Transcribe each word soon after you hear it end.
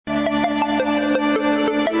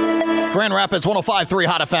Grand Rapids 105.3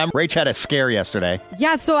 Hot FM. Rach had a scare yesterday.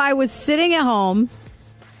 Yeah, so I was sitting at home,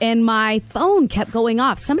 and my phone kept going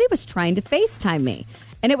off. Somebody was trying to FaceTime me,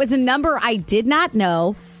 and it was a number I did not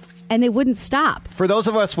know, and they wouldn't stop. For those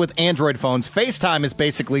of us with Android phones, FaceTime is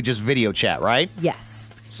basically just video chat, right? Yes.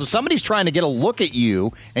 So somebody's trying to get a look at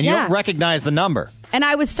you, and you don't recognize the number. And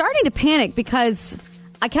I was starting to panic because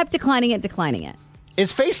I kept declining it.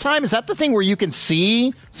 Is FaceTime, is that the thing where you can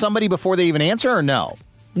see somebody before they even answer, or no?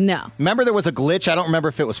 No. Remember there was a glitch? I don't remember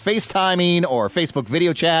if it was FaceTiming or Facebook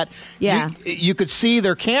video chat. Yeah. You could see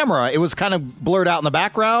their camera. It was kind of blurred out in the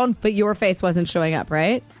background. But your face wasn't showing up,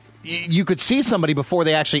 right? You could see somebody before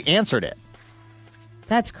they actually answered it.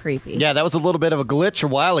 That's creepy. Yeah, that was a little bit of a glitch a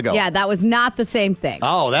while ago. Yeah, that was not the same thing.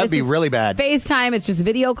 Oh, that'd be really bad. FaceTime, it's just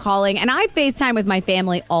video calling. And I FaceTime with my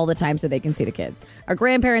family all the time so they can see the kids. Our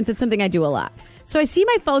grandparents, it's something I do a lot. So I see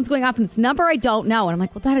my phone's going off and it's a number I don't know. And I'm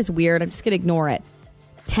like, well, that is weird. I'm just going to ignore it.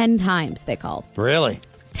 10 times they called. Really?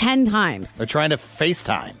 10 times. They're trying to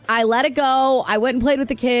FaceTime. I let it go. I went and played with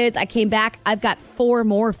the kids. I came back. I've got 4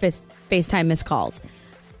 more FaceTime missed calls.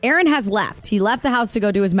 Aaron has left. He left the house to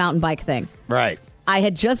go do his mountain bike thing. Right. I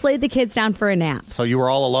had just laid the kids down for a nap. So you were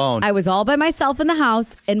all alone. I was all by myself in the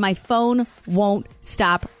house, and my phone won't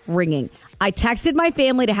stop ringing. I texted my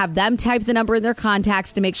family to have them type the number in their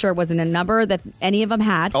contacts to make sure it wasn't a number that any of them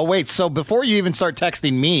had. Oh, wait. So before you even start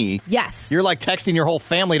texting me, yes, you're like texting your whole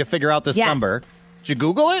family to figure out this number. Did you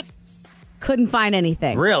Google it? Couldn't find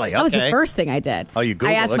anything. Really? Okay. That was the first thing I did. Oh, you Googled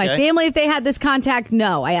I asked my family if they had this contact.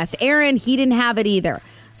 No. I asked Aaron. He didn't have it either.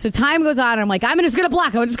 So time goes on. And I'm like, I'm just going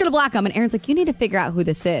to block him. And Aaron's like, you need to figure out who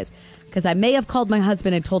this is. Because I may have called my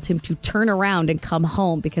husband and told him to turn around and come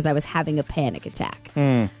home because I was having a panic attack.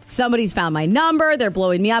 Somebody's found my number. They're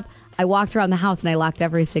blowing me up. I walked around the house and I locked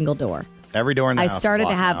every single door. Every door in the house. I started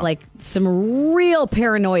to have like some real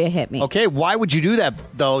paranoia hit me. Okay, why would you do that,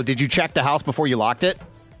 though? Did you check the house before you locked it?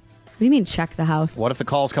 What do you mean check the house? What if the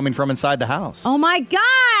call's coming from inside the house? Oh, my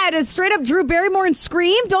God. A straight up Drew Barrymore and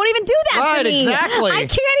Scream? Don't even do that to me. Exactly. I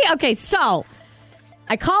can't. Okay, so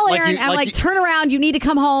I call Aaron. I'm like, turn around. You need to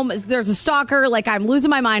come home. There's a stalker. Like, I'm losing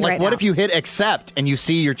my mind right now. What if you hit accept and you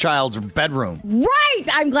see your child's bedroom? Right.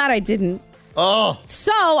 I'm glad I didn't. Oh.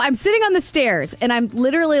 So I'm sitting on the stairs and I'm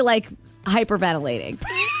literally like hyperventilating.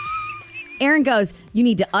 Aaron goes, you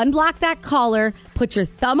need to unblock that caller, put your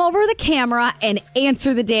thumb over the camera, and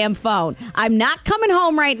answer the damn phone. I'm not coming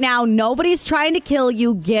home right now. Nobody's trying to kill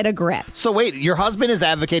you. Get a grip. So wait, your husband is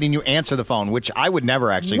advocating you answer the phone, which I would never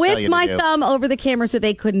actually tell you to do. With my thumb over the camera so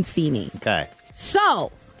they couldn't see me. Okay.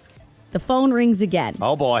 So the phone rings again.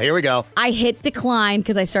 Oh, boy. Here we go. I hit decline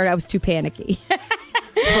because I was too panicky.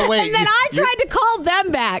 So wait, and then I tried to call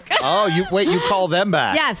them back. Oh, you call them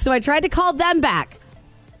back. Yes, so I tried to call them back.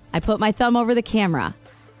 I put my thumb over the camera.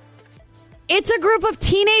 It's a group of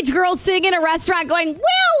teenage girls sitting in a restaurant going,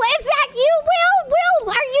 Will, is that you? Will,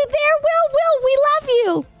 are you there? Will, we love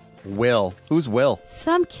you. Will. Who's Will?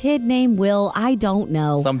 Some kid named Will. I don't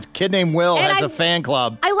know. Some kid named Will And has a fan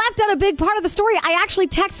club. I left out a big part of the story. I actually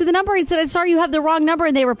texted the number and said, I'm sorry, you have the wrong number.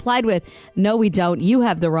 And they replied with, no, we don't. You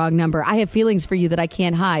have the wrong number. I have feelings for you that I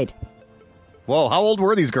can't hide. Whoa, how old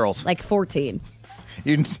were these girls? Like 14.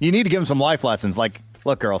 You need to give them some life lessons. Like,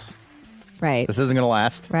 look, girls. Right. This isn't going to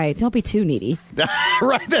last. Right. Don't be too needy.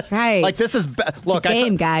 Right. Like, this is... Look, it's a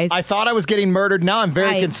game, guys. I thought I was getting murdered. Now I'm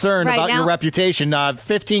very concerned about your reputation.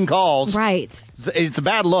 15 calls. Right. It's a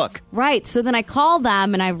bad look. Right. So then I call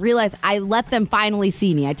them, and I realized I let them finally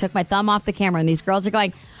see me. I took my thumb off the camera, and these girls are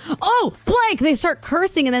going, oh, Blake! They start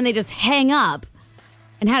cursing, and then they just hang up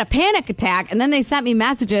and had a panic attack. And then they sent me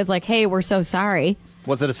messages like, hey, we're so sorry.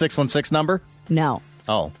 Was it a 616 number? No.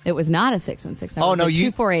 Oh. It was not a 616. Oh, it was no,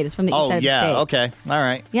 248. It's from the east side of the state. Oh, yeah. Okay. All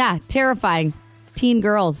right. Yeah. Terrifying. Teen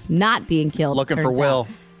girls not being killed. Looking for Will.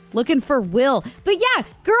 Looking for Will. But yeah,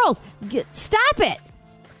 girls, stop it.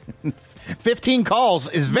 15 calls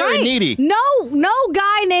is very needy. No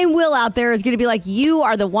guy named Will out there is going to be like, you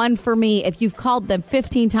are the one for me if you've called them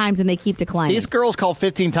 15 times and they keep declining. These girls called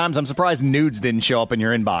 15 times. I'm surprised nudes didn't show up in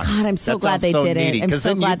your inbox. God, I'm so glad they did it. I'm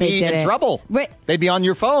so glad they did it. Because then you'd be in trouble. They'd be on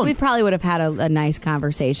your phone. We probably would have had a nice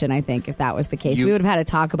conversation, I think, if that was the case. We would have had a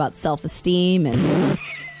talk about self-esteem and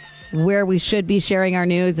where we should be sharing our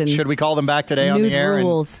news. And should we call them back today on the air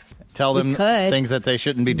rules. And tell them things that they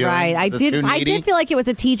shouldn't be doing? Right. I did feel like it was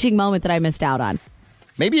a teaching moment that I missed out on.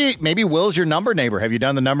 Maybe Will's your number neighbor. Have you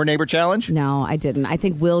done the number neighbor challenge? No, I didn't. I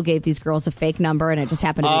think Will gave these girls a fake number, and it just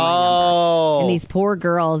happened to be my number. And these poor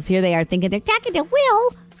girls, here they are thinking they're talking to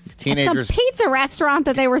Will. These teenagers. At some pizza restaurant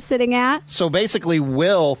that they were sitting at. So basically,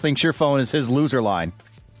 Will thinks your phone is his loser line.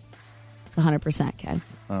 It's 100%, Ken.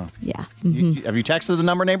 Oh. Yeah. Mm-hmm. Have you texted the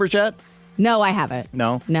number neighbors yet? No, I haven't.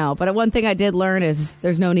 No? No, but one thing I did learn is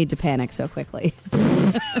there's no need to panic so quickly.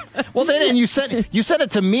 Well, then, and you sent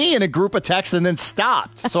it to me in a group of texts and then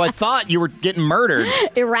stopped. So I thought you were getting murdered.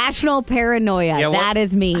 Irrational paranoia. Yeah, that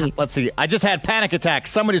is me. Let's see. I just had panic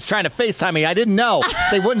attacks. Somebody's trying to FaceTime me. I didn't know.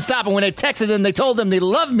 They wouldn't stop. And when they texted them, they told them they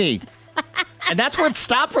love me. And that's where it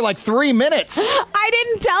stopped for like 3 minutes. I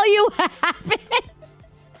didn't tell you what happened.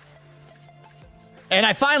 And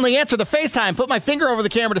I finally answered the FaceTime, put my finger over the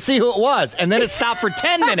camera to see who it was. And then it stopped for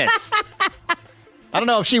 10 minutes. I don't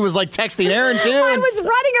know if she was like texting Aaron too. I was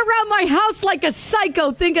running around my house like a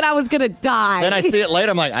psycho thinking I was going to die. Then I see it later.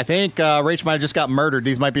 I'm like, I think Rach might have just got murdered.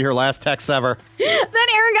 These might be her last texts ever. Then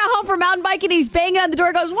Aaron got home from mountain biking. He's banging on the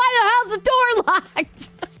door. Goes, why the hell's the door locked?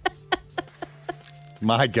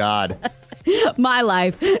 My God. My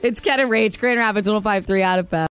life. It's Ken and Rach, Grand Rapids 105.3 Out of Bounds.